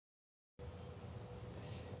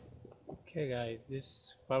Okay guys, this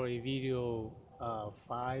is probably video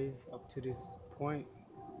 5 up to this point,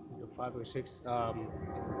 video 5 or 6,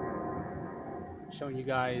 showing you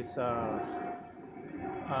guys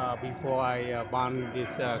before I bond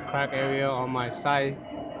this crack area on my side,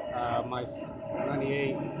 my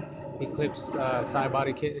 98 Eclipse side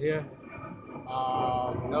body kit here.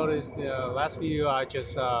 Notice the last video I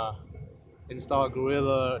just installed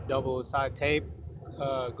Gorilla double side tape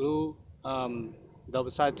glue,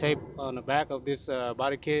 double side tape on the back of this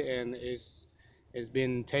body kit, and it's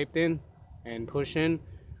been taped in and pushed in.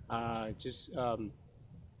 Just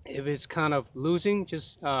if it's kind of losing,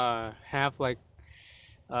 just have like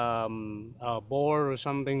a board or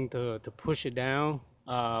something to push it down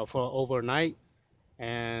for overnight,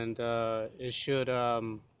 and it should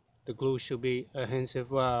the glue should be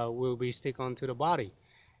adhesive, will be stick onto the body.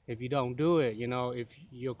 If you don't do it, if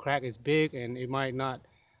your crack is big and it might not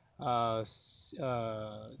uh,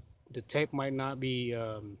 the tape might not be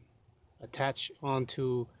attached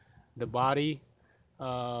onto the body,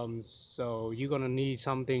 so you're gonna need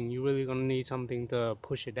something, you're really gonna need something to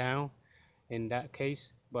push it down in that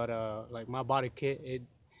case. But like my body kit,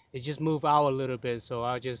 it just moved out a little bit, so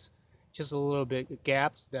I just a little bit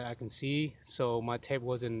gaps that I can see, so my tape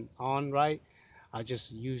wasn't on right. I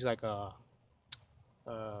just used uh,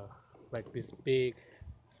 like this big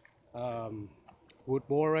um, wood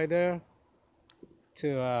board right there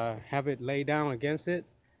to have it lay down against it,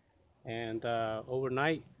 and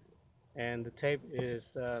overnight, and the tape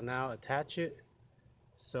is now attached it.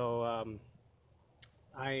 So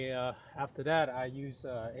I after that I use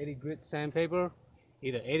 80 grit sandpaper,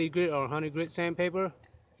 either 80 grit or 100 grit sandpaper,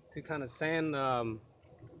 to kind of sand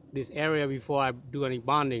this area before I do any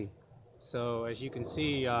bonding. So as you can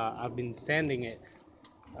see, I've been sanding it.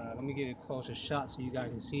 Let me get a closer shot so you guys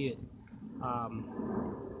can see it. Um,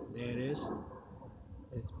 there it is.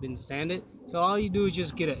 It's been sanded. So all you do is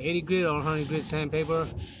just get an 80 grit or 100 grit sandpaper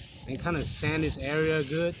and kind of sand this area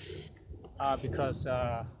good, because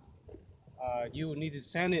you will need to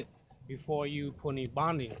sand it before you put any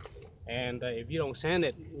bonding. And if you don't sand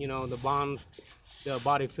it, the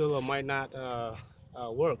body filler might not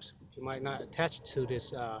works. You might not attach to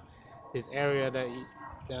this area that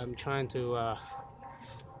I'm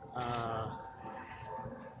uh,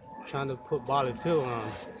 trying to put body filler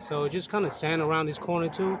on. So just kind of sand around this corner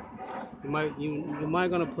too. You might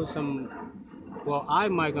gonna put some. Well, I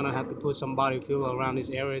might gonna have to put some body filler around this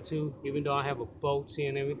area too, even though I have a bolt here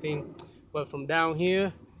and everything. But from down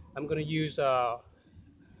here, I'm gonna use. I'm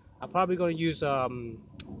probably gonna use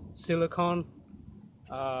silicone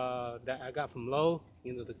that I got from Lowe.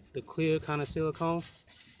 The clear kind of silicone,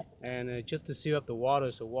 and just to seal up the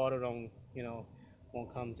water, so water don't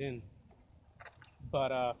won't comes in.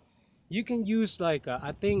 But you can use like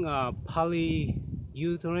I think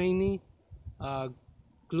polyurethane uh,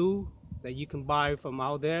 glue that you can buy from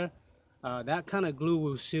out there. That kind of glue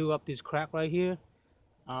will seal up this crack right here.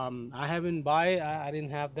 I haven't buy it. I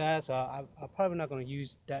didn't have that, so I'm probably not going to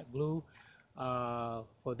use that glue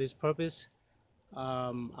for this purpose.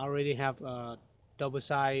 I already have double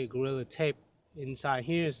side Gorilla tape inside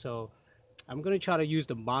here, so I'm going to try to use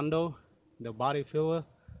the bondo, the body filler,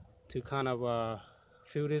 to kind of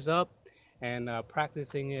fill this up, and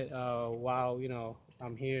practicing it while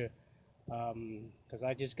I'm here, because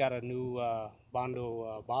I just got a new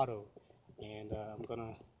bondo bottle, and I'm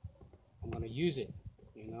gonna use it,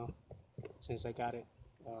 you know, since I got it,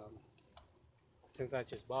 um, since I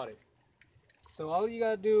just bought it. So all you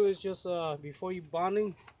gotta do is just before you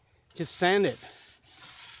bonding, just sand it.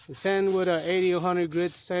 Sand with a 80 or 100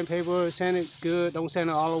 grit sandpaper. Sand it good. Don't sand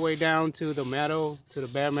it all the way down to the metal, to the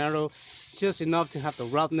bare metal. Just enough to have the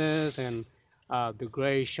roughness and the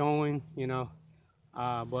gray showing, but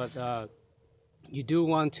you do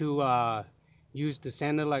want to use the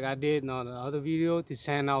sander like I did on the other video to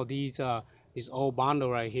sand out this old bondo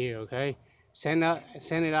right here. Okay, sand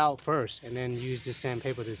it out first, and then use the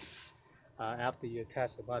sandpaper to after you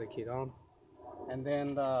attach the body kit on. And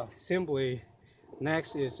then simply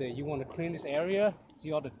next is you want to clean this area.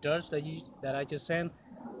 See all the dirt that I just sent.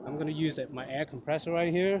 I'm gonna use my air compressor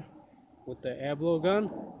right here with the air blow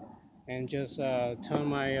gun, and just turn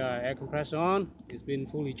my air compressor on. It's been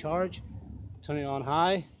fully charged. Turn it on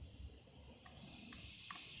high,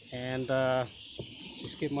 and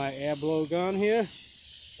just get my air blow gun here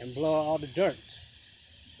and blow out all the dirt.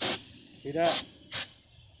 See that?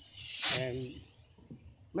 And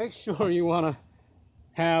make sure you want to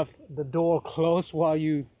have the door closed while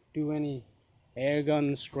you do any air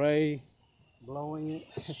gun spray, blowing it,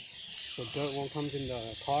 so dirt won't come in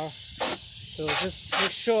the car. So just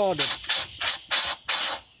make sure that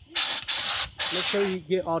Make sure you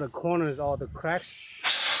get all the corners, all the cracks,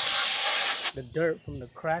 the dirt from the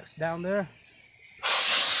cracks down there.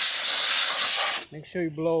 Make sure you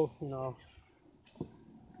blow,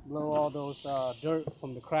 blow all those dirt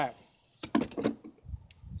from the crack.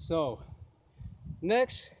 So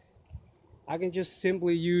next, I can just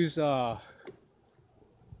simply use one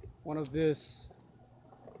of this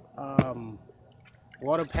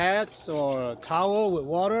water pads or a towel with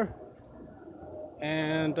water,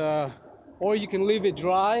 and or you can leave it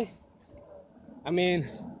dry. I mean,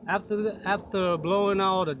 after blowing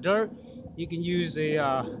out the dirt, you can use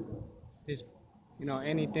a this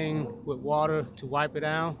anything with water to wipe it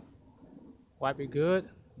out, wipe it good.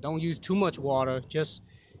 Don't use too much water, just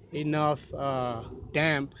enough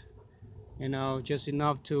damp, just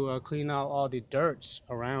enough to clean out all the dirts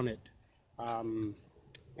around it, and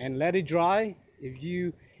let it dry. If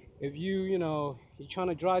you're trying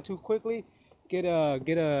to dry too quickly, get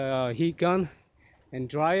a heat gun and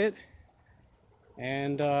dry it.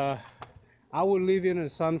 And I would leave it in the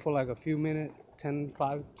sun for like a few minutes, 10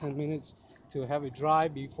 minutes to have it dry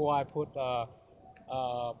before I put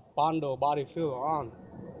bondo body filler on.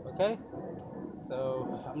 Okay,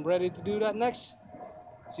 so I'm ready to do that next.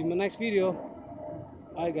 See you in my next video.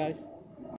 Bye guys.